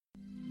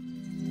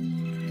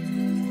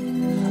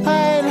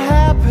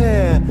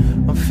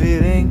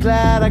feeling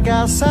glad I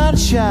got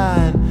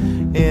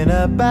sunshine in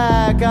a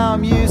bag.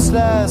 I'm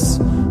useless,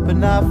 but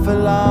not for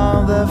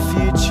long. The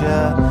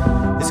future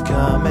is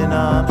coming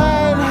on.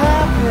 I ain't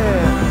happy.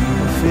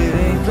 I'm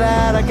feeling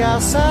glad I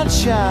got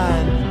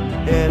sunshine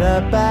in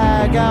a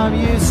bag. I'm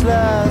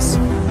useless,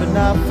 but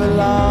not for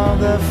long.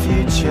 The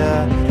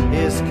future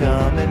is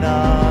coming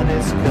on.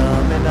 It's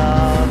coming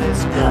on.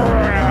 It's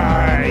coming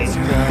on. It's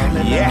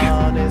coming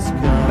on. It's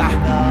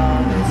coming on.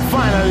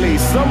 Finally,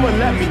 someone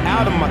let me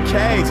out of my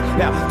cage.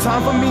 Now,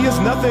 time for me is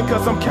nothing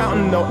cause I'm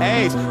counting no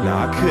age.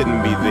 Nah, I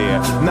couldn't be there.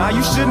 Nah,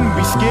 you shouldn't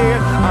be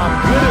scared. I'm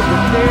good at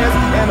repairs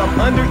and I'm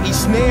under each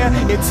snare.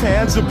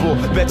 Intangible,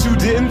 bet you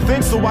didn't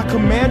think, so I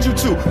command you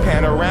to.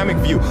 Panoramic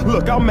view,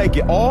 look, I'll make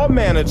it all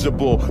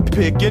manageable.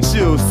 Pick and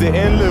choose, sit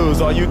and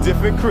lose, all you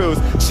different crews.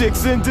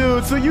 Chicks and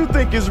dudes who you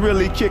think is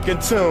really kicking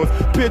tunes.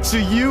 Picture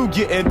you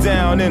getting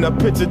down in a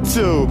picture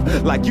tube,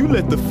 like you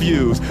lit the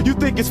fuse. You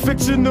think it's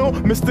fictional,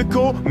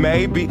 mystical,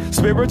 maybe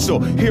spiritual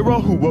hero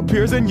who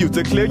appears in you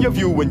to clear your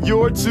view when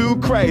you're too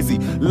crazy.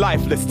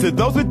 Lifeless to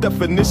those with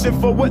definition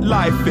for what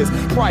life is.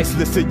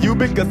 Priceless to you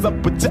because I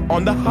put you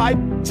on the hype.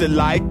 You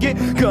like it?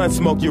 Gun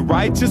smoke, you're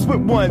righteous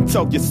with one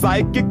toke. You're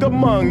psychic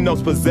among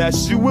those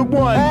possess you with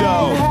one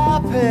dose.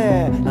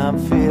 Happy, I'm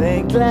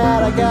feeling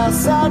glad I got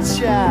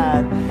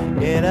sunshine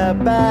in a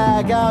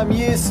bag. I'm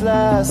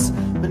useless,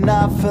 but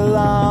not for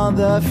long.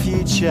 The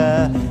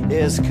future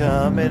is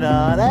coming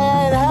on.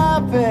 Ain't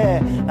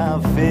happy,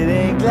 I'm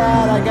feeling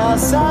glad I got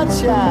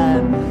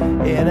sunshine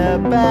in a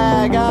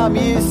bag. I'm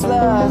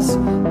useless,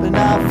 but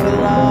not for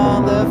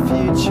long. The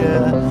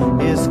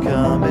future is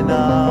coming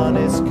on.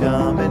 It's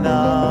coming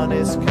on.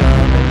 It's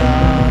coming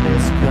on.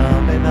 It's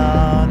coming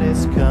on.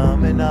 It's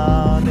coming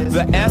on.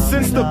 The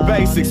essence, the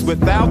basics,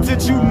 without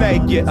it you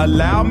naked.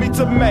 Allow me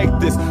to make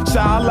this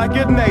childlike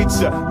in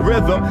nature.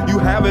 Rhythm, you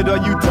have it or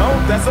you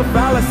don't, that's a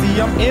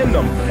fallacy, I'm in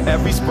them.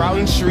 Every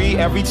sprouting tree,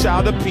 every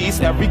child of peace,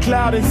 every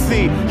cloud and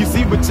sea. You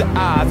see with your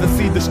eyes and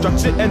see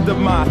destruction and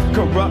demise.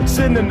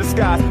 Corruption in the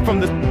skies from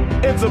the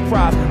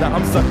enterprise. Now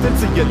I'm sucked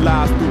into your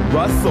lies through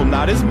Russell,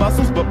 not his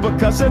muscles but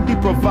percussion he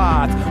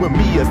provides with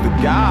me as the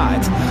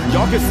guide.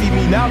 Y'all can see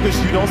me now cause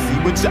you don't see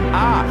with your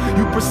eye,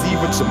 you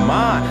perceive with your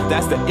mind,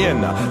 that's the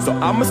inner. So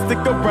I'ma stick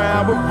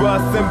around with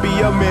Russ and be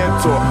a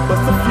mentor.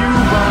 Bust a few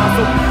rhymes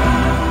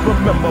so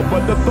remember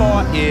what the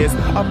thought is.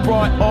 I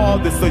brought all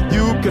this so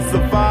you can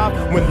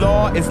survive when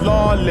law is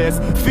lawless.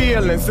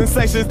 Feeling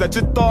sensations that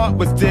you thought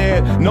was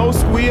dead. No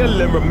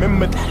squealing,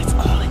 remember that it's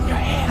all in your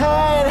head.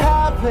 I ain't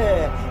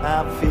happy,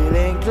 I'm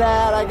feeling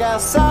glad I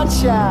got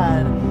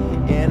sunshine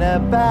in a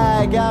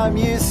bag. I'm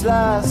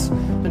useless,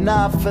 but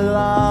not for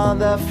long.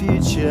 The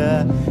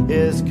future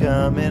is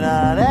coming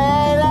on.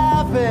 Ain't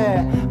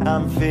happy,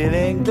 I'm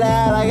feeling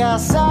glad I got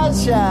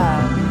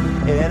sunshine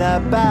in a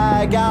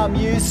bag. I'm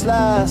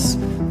useless,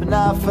 but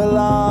not for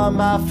long.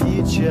 My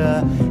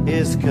future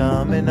is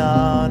coming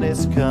on.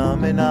 It's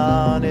coming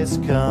on. It's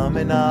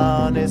coming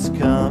on. It's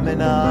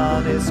coming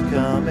on. It's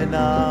coming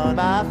on.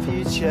 My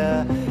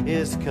future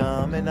is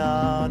coming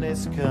on.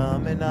 It's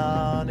coming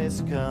on.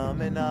 It's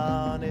coming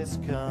on. It's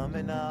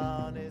coming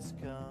on. It's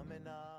coming on.